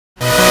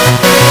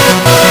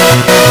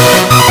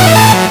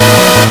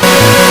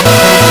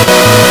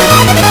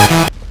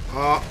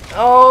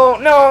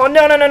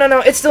no.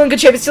 It's still in good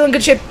shape. It's still in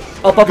good shape.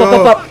 Up.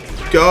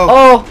 Go.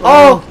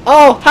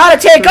 Oh. How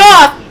to take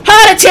off.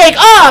 How to take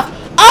off.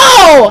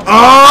 Oh!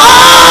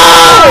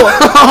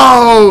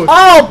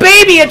 Oh,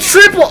 baby, a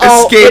triple.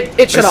 Oh, Escape.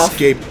 it shut off.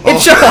 Escape.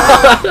 It shut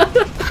off.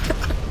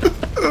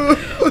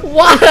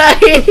 Why?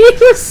 He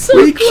was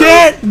so We close.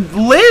 can't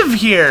live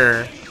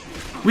here.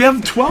 We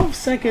have 12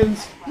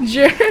 seconds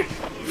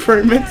for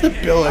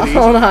invincibility.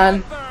 Hold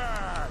on.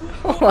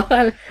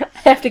 I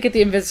have to get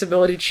the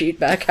invincibility cheat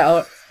back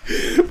out.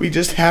 We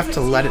just have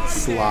to let it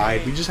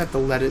slide. We just have to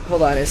let it.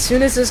 Hold on. As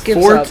soon as this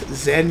gives Fort up.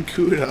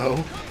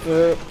 Zancudo.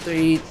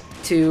 3,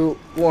 2,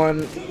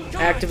 1.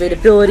 Activate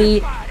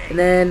ability, and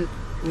then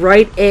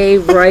right A,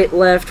 right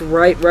left,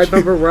 right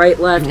bumper, right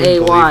left, You A,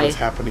 wouldn't believe Y. what's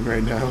happening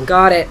right now?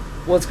 Got it.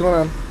 What's going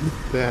on?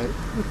 That.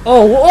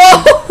 Oh,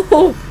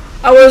 whoa!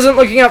 I wasn't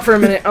looking up for a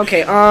minute.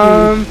 Okay,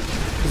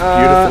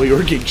 Beautiful. You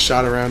were getting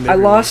shot around. I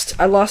Everywhere.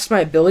 lost my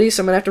ability,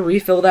 so I'm gonna have to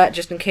refill that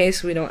just in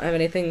case we don't have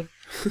anything.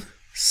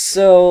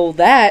 So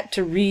that,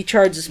 to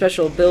recharge the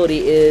special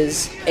ability,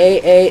 is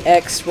A,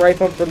 X, right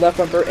bumper, left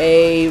bumper,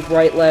 A,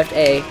 right, left,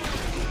 A.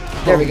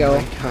 There we go.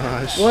 Oh my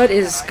gosh. What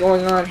is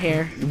going on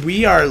here?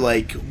 We are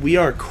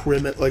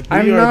criminal. Like,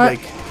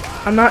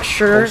 I'm not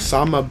sure.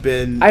 Osama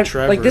bin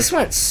Trevor. Like, this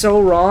went so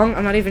wrong,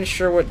 I'm not even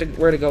sure where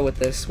to go with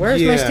this.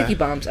 Where's my Yeah. sticky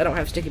bombs? I don't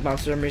have sticky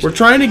bombs for some reason. We're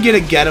trying to get a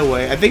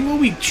getaway. I think what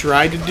we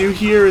tried to do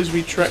here is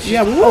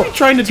Yeah, what were we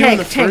trying to do in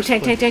the first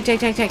place?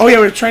 Tank. Oh yeah,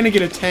 we're trying to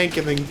get a tank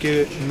and then get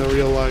it in the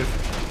real life.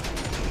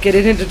 Get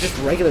it into just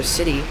regular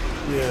city.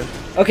 Yeah.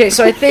 Okay,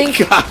 so I think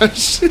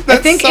Gosh, I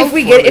think if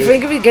we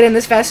get in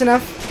this fast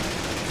enough.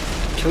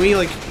 Can we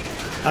I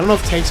don't know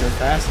if tanks are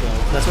fast though.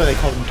 That's why they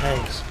call them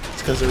tanks.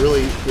 It's because they're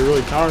really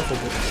powerful,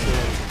 but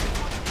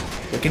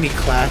still. Like any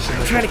clash.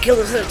 I'm trying to kill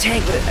this little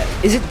tank, but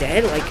is it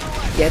dead? Like,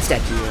 yeah, it's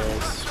dead.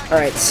 Yes. All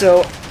right,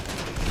 so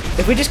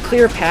if we just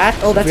clear a path,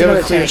 oh, that's We have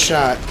another a clear tank.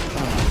 shot.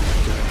 Oh my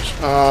gosh.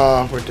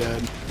 Oh, we're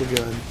dead. We're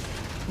good.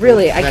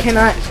 Really, That I tank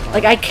cannot. is fine.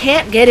 Like, I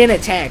can't get in a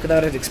tank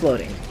without it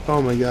exploding.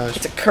 Oh my gosh.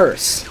 It's a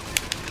curse.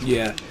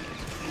 Yeah.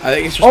 I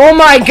think it's just. Oh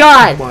my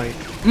god! Oh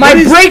My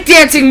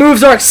breakdancing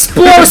moves are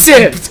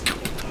explosive!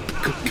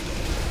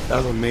 That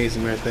was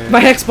amazing right there.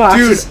 My Xbox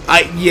Dude, is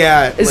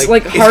it's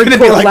like it's gonna be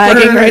hardcore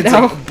lagging right it's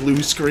now. Like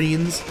blue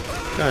screens.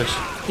 Gosh.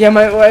 Yeah,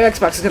 my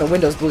Xbox is got a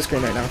Windows blue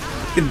screen right now.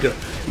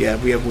 Yeah,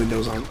 we have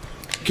Windows on.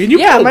 Can you?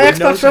 Yeah, put my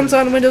Windows Xbox runs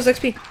on Windows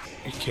XP.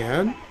 You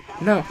can?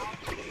 No.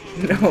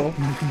 No.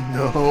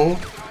 No.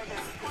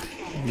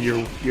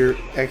 Your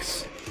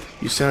ex.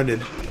 You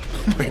sounded.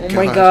 Oh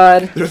my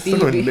god. They're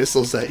throwing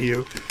missiles at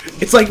you.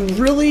 It's like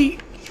really.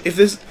 If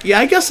this. Yeah,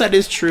 I guess that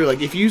is true.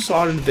 Like if you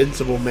saw an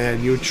invincible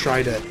man, you would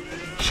try to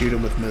shoot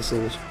him with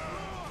missiles.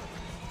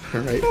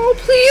 Alright. Oh,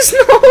 please,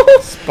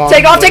 no! Spawn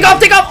Take off!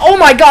 Oh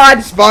my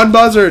god! Spawn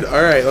buzzard!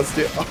 Alright, let's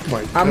do it. Oh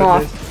my god. I'm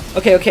off.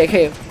 Okay.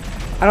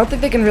 I don't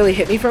think they can really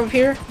hit me from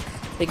here.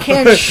 They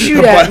can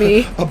shoot at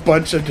me. A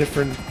bunch of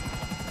different.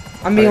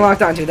 I'm being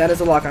locked onto. That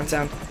is a lock-on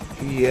sound.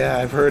 Yeah,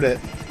 I've heard it.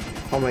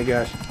 Oh my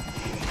gosh.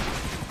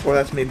 Or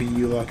that's maybe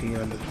you locking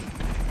onto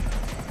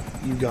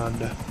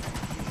Uganda.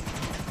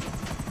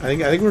 I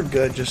think we're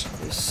good just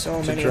There's so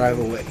to many drive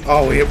away.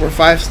 Oh, we're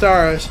 5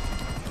 stars.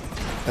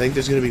 I think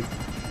there's gonna be.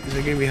 Is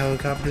there gonna be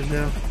helicopters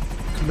now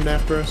coming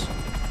after us?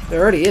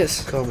 There already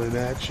is. Coming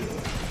at you.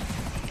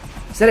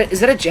 Is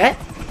that a jet?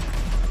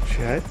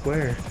 Jet?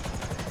 Where?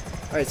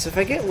 Alright, so if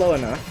I get low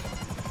enough,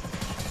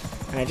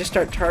 and I just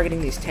start targeting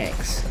these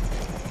tanks.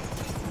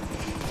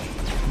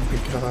 Oh my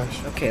gosh.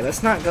 Okay,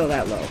 let's not go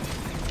that low.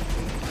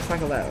 Let's not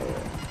go that low.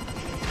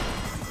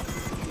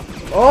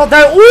 Oh,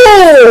 that.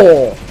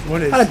 Ooh!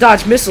 What is? How to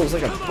dodge missiles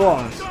like a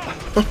boss.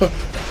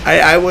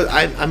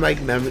 I'm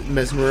like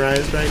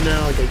mesmerized right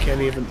now. Like I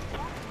can't even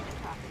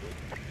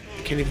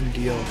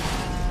deal.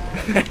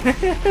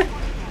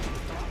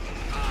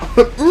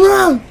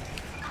 Run!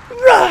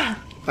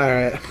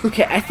 Alright.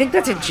 Okay, I think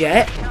that's a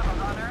jet.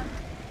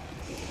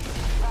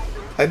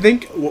 I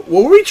think, what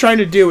were we trying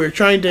to do? We were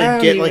trying to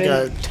get like even-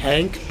 a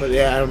tank, but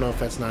yeah, I don't know if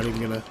that's not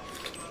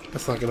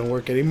gonna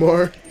work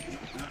anymore.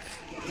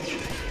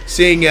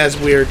 Seeing as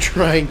we're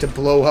trying to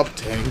blow up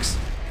tanks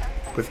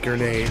with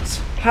grenades.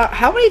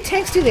 How many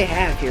tanks do they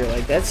have here?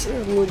 Like, that's a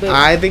little bit...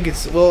 I think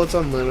it's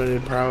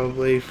unlimited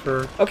probably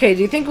for... Okay,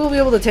 do you think we'll be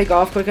able to take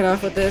off quick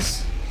enough with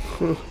this?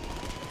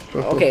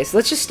 Okay, so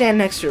let's just stand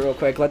next to it real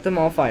quick. Let them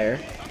all fire.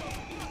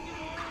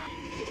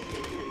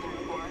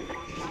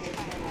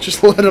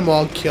 Just let them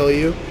all kill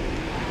you.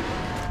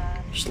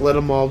 Just let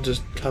them all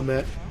just come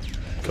at...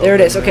 There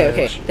it is.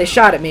 Okay. They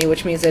shot at me,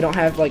 which means they don't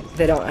have, like,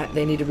 they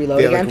need to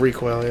reload again. Like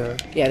recoil, yeah.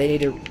 Yeah, they need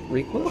to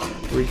recoil.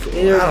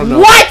 Recoil. I don't know.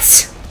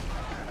 What?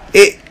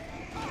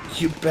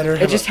 You better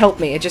have It just helped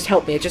me. It just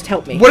helped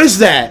me. What is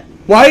that?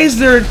 Why is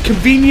there a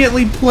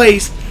conveniently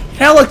placed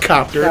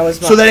helicopter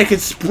so that it can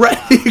spread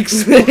the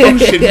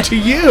explosion to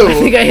you? I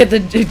think I hit the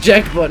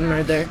eject button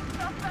right there.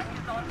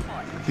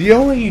 The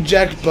only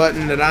eject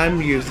button that I'm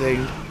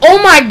using...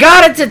 Oh my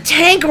god, it's a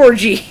tank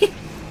orgy!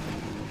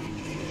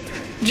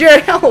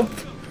 Jared, help!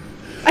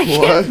 I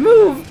can't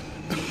move!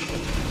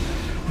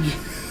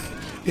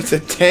 It's a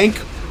tank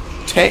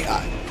tank.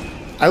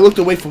 I looked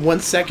away for 1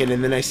 second,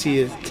 and then I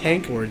see a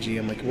tank orgy.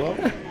 I'm like, well,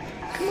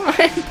 Come on.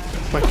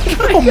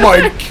 oh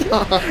my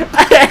god!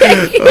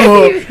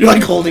 Oh, you're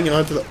like holding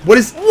on to the. What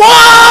is?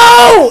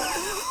 Whoa!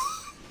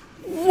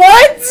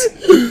 What?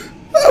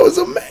 That was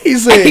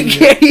amazing. I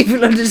can't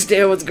even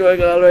understand what's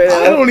going on right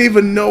now. I don't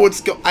even know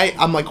what's going.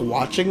 I'm like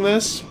watching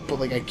this, but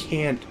like I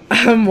can't.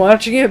 I'm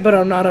watching it, but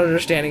I'm not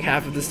understanding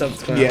half of the stuff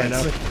that's going on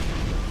right now.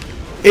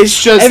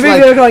 It's just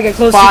Everything like a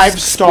close 5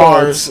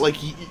 explodes. stars. Like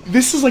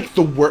this is like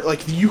the worst.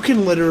 Like you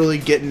can literally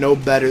get no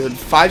better than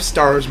 5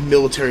 stars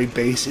military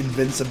base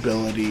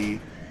invincibility,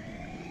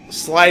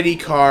 slidey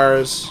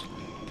cars.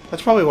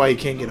 That's probably why you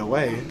can't get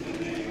away.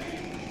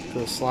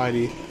 The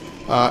slidey,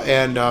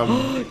 and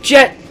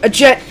jet, a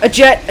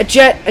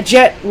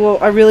jet. Well,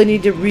 I really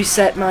need to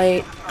reset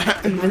my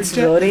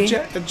invincibility.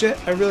 a jet.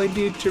 I really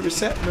need to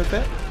reset my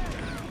bet.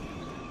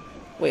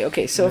 Wait,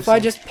 okay. So if I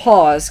just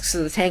pause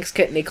so the tanks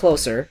get any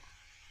closer.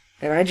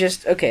 And I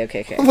just... Okay.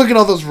 Look at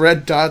all those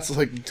red dots,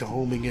 like,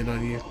 homing in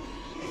on you.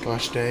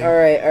 Gosh dang.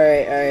 Alright.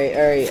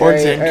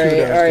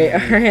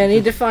 I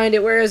need to find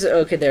it. Where is it?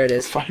 Okay, there it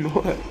is. Find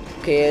what?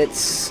 Okay,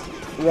 it's...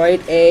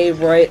 Right A,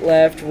 right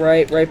left,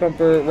 right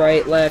bumper,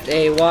 right left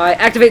A, Y.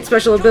 Activate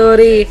special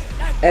ability!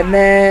 And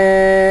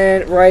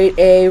then... Right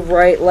A,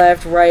 right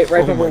left, right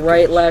bumper,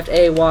 right left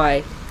A,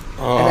 Y.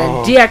 Oh. And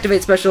then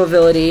deactivate special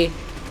ability.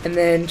 And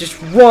then just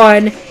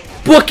run...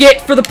 Book it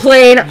for the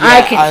plane. Yeah,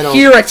 I can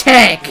hear a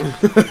tank.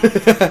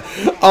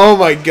 Oh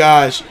my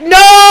gosh.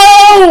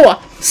 No!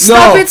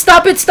 Stop No. it,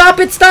 stop it, stop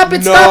it, stop it,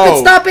 No. stop it,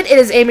 stop it. It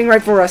is aiming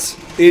right for us.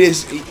 It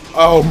is.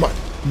 Oh my.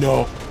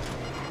 No.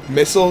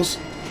 Missiles?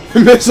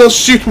 Missiles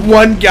shoot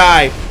one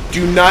guy.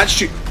 Do not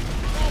shoot.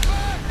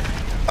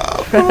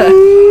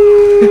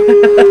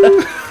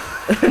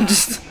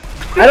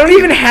 I don't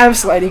even have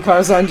slidey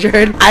cars on,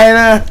 Jared.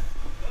 I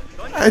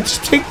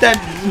just take that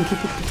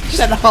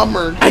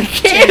Hummer. I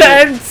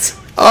can't.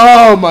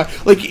 Oh my!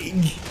 Like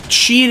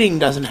cheating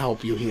doesn't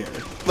help you here.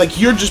 Like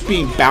you're just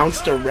being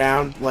bounced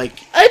around like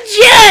A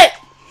jet.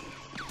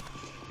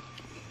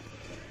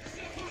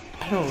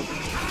 I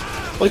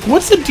don't. Like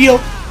what's the deal?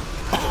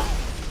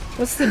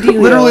 What's the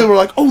deal? Literally, we're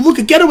like, oh look,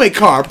 a getaway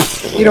car.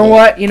 You know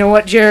what? You know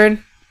what,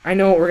 Jared? I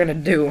know what we're gonna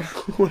do.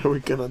 What are we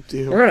gonna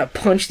do? We're gonna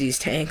punch these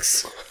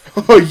tanks.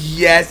 Oh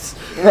yes.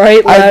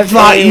 Right, left, I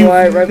thought A, you'd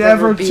Y, right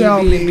never bumper, B,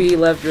 tell B, me. B,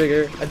 left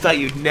trigger. I thought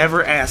you'd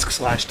never ask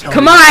 / tell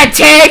Come me. on,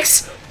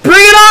 tanks! Bring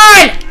it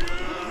on!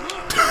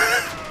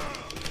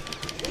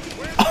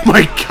 Oh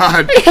my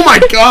god! Oh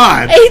my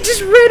god! Hey, he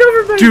just ran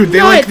over my Dude,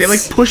 nuts. they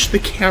like push the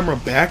camera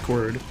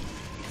backward.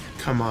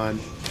 Come on,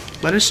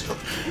 let us.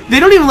 They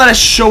don't even let us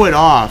show it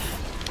off.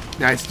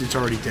 Nah, it's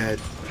already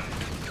dead.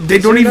 They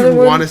don't even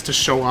want us to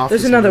show off.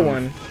 There's this another movie.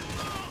 one.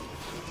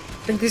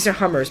 I think these are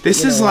Hummers. But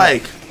This you is know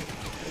like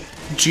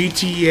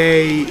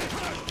GTA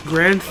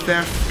Grand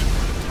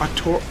Theft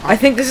Auto. I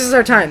think this is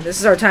our time. This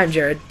is our time,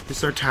 Jared.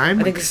 Is there time?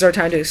 I think this is our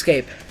time to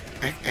escape.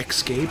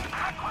 Escape.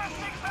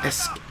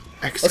 Escape.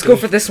 Let's go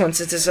for this one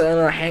since it's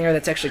a hangar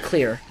that's actually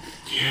clear.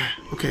 Yeah.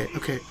 Okay.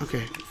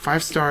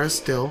 5 stars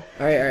still.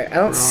 Alright. I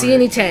don't see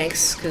any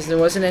tanks because there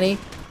wasn't any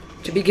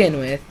to begin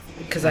with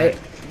because I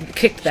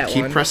kicked that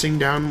Keep one. pressing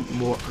down.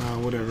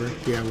 Whatever.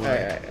 Yeah.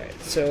 Alright.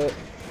 So.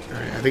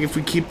 Alright, I think if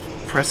we keep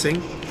pressing...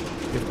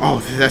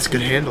 oh, that's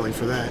good handling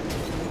for that.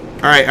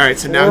 Alright,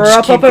 so now We're just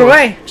up keep and going.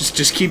 away.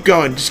 Just keep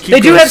going. Just keep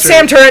They do going have straight.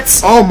 SAM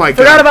turrets! Oh my god.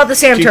 Forgot about the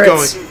SAM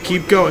turrets.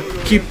 Keep going.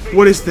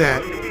 What is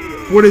that?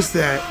 What is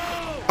that?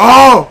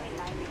 Oh!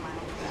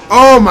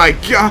 Oh my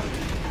god.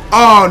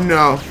 Oh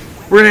no.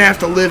 We're gonna have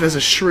to live as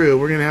a shrew.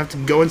 We're gonna have to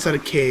go inside a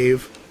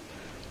cave.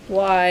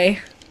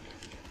 Why?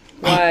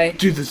 Why?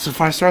 Dude, the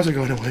 5 stars are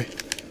going away.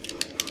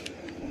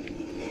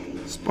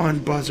 Spawn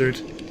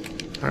buzzard.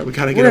 Alright, we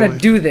gotta get away. We're gonna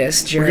do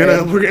this,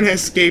 Jared. We're gonna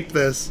escape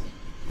this.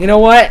 You know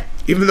what?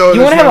 Even though You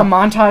want to have a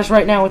montage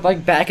right now with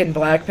like Back in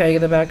Black playing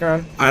in the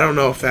background? I don't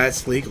know if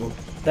that's legal.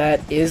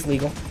 That is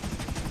legal.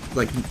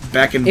 Like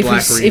Back in If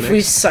Black we remix. if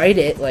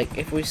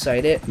we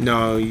cite it,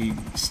 No, it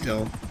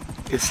still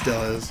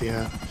is.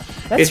 Yeah.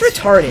 That's It's-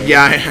 retarded.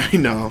 Yeah, I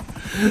know.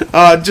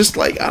 Just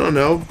like I don't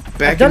know.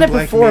 Back I've done in it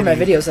Black before in my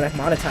Midi. videos and I've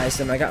monetized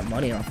them. I got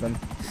money off them.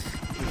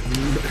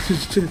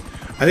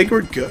 I think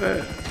we're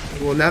good.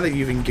 Well, now that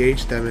you've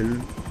engaged them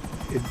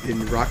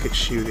in rocket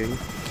shooting.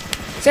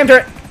 SAM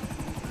turret.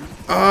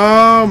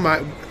 Oh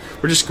my!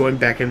 We're just going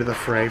back into the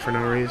fray for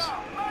no reason.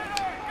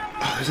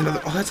 Oh, there's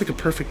another. Oh, that's like a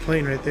perfect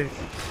plane right there.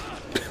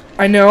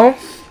 I know.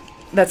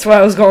 That's why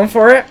I was going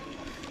for it.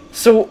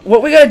 So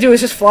what we gotta do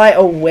is just fly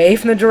away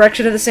from the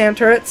direction of the SAM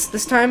turrets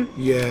this time.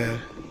 Yeah.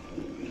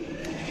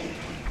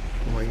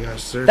 Oh my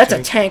gosh, sir. That's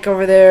a tank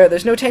over there.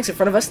 There's no tanks in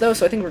front of us though,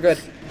 so I think we're good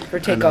for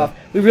takeoff.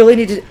 We really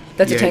need to.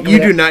 That's a tank. You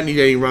over do there. not need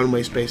any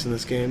runway space in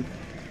this game.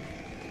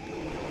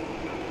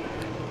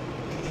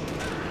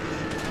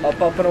 Up,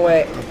 and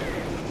away.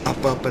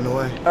 Up and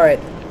away. All right.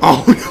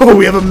 Oh no,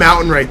 we have a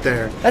mountain right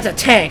there. That's a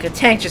tank. A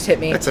tank just hit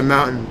me. That's a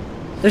mountain.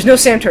 There's no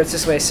SAM turrets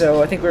this way,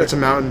 so I think we're. That's a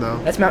mountain though.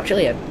 That's Mount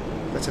Chiliad.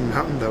 That's a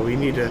mountain though. We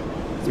need to.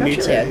 Mount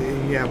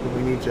Chiliad. Yeah, but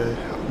we need to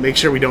make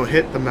sure we don't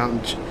hit the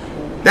mountain.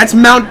 That's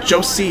Mount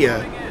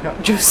Josiah.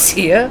 Mount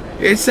Josiah?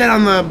 It said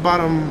on the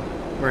bottom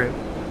right.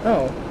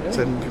 Oh. It Really?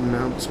 said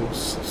Mount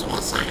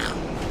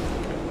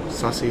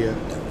Josiah.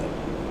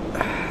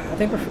 I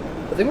think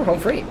we're home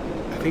free.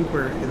 I think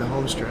we're in the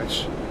home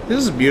stretch.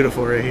 This is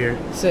beautiful right here.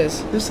 This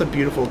is a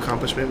beautiful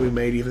accomplishment we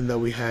made, even though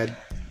we had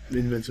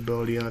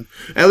invincibility on.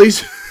 At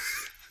least.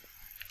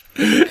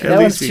 That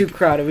one's too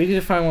crowded. We need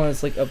to find one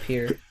that's like up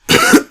here.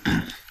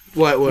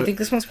 What? You think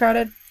this one's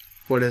crowded?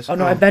 What is? Oh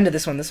no, I've been to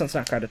this one. This one's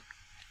not crowded.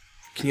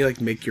 Can you like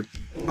make your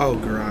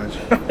garage?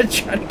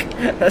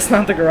 That's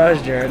not the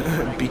garage, Jared.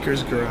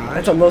 Beaker's garage.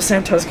 That's a Los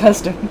Santos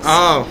Customs.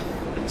 Oh,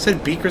 it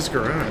said Beaker's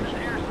garage.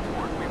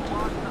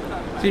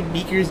 It said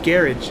Beaker's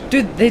garage.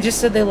 Dude, they just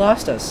said they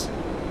lost us.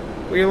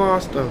 We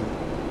lost them.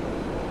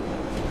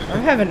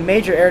 I'm having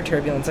major air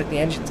turbulence, like the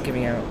engine's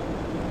giving out.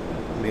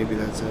 Maybe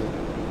that's it.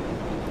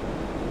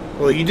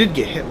 Well, you did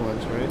get hit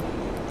once, right?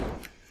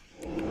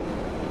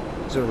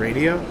 Is there a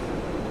radio?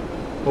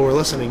 Oh, we're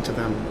listening to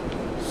them.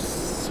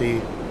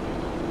 See.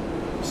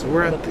 So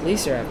we're The at the...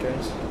 police are after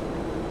us.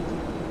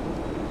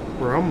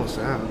 We're almost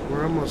out.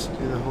 We're almost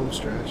in the home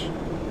stretch.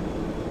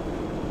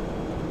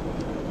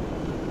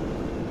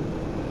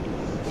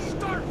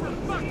 Start for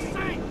fuck's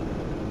sake!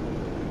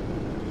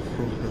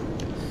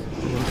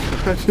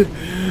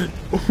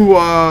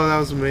 Wow, that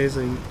was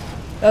amazing.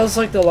 That was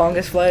like the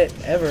longest flight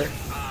ever.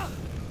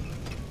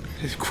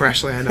 Just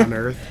crash land on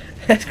Earth.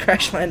 Let's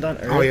crash land on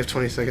Earth. Oh, you have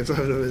 20 seconds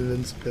left of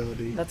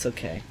invincibility. That's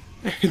okay.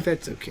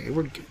 That's okay.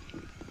 We're good.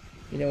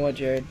 You know what,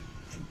 Jared?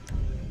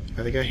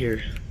 I think I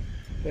hear...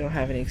 We don't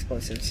have any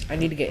explosives. I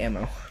need to get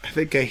ammo. I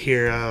think I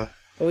hear,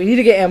 But we need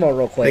to get ammo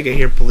real I quick. think I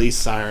hear police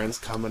sirens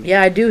coming.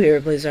 Yeah, I do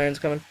hear police sirens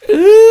coming.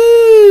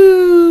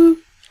 Ooh!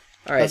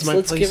 Alright, That's so my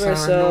let's police give siren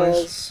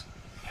ourselves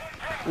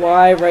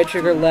Y, right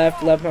trigger,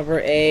 left, left bumper,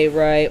 A,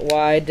 right,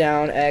 Y,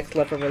 down, X,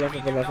 left bumper, left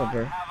bumper, left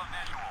bumper.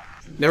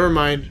 Never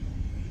mind.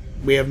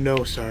 We have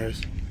no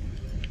stars.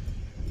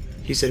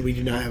 He said we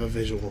do not have a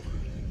visual.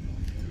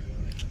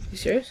 You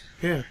serious?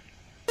 Yeah.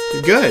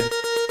 You're good.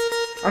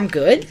 I'm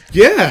good?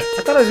 Yeah.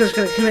 I thought I was just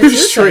gonna commit You're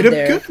suicide straight up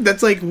there. good.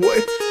 That's like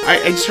what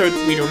I just heard.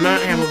 We do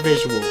not have a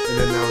visual, and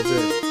then that was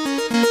it.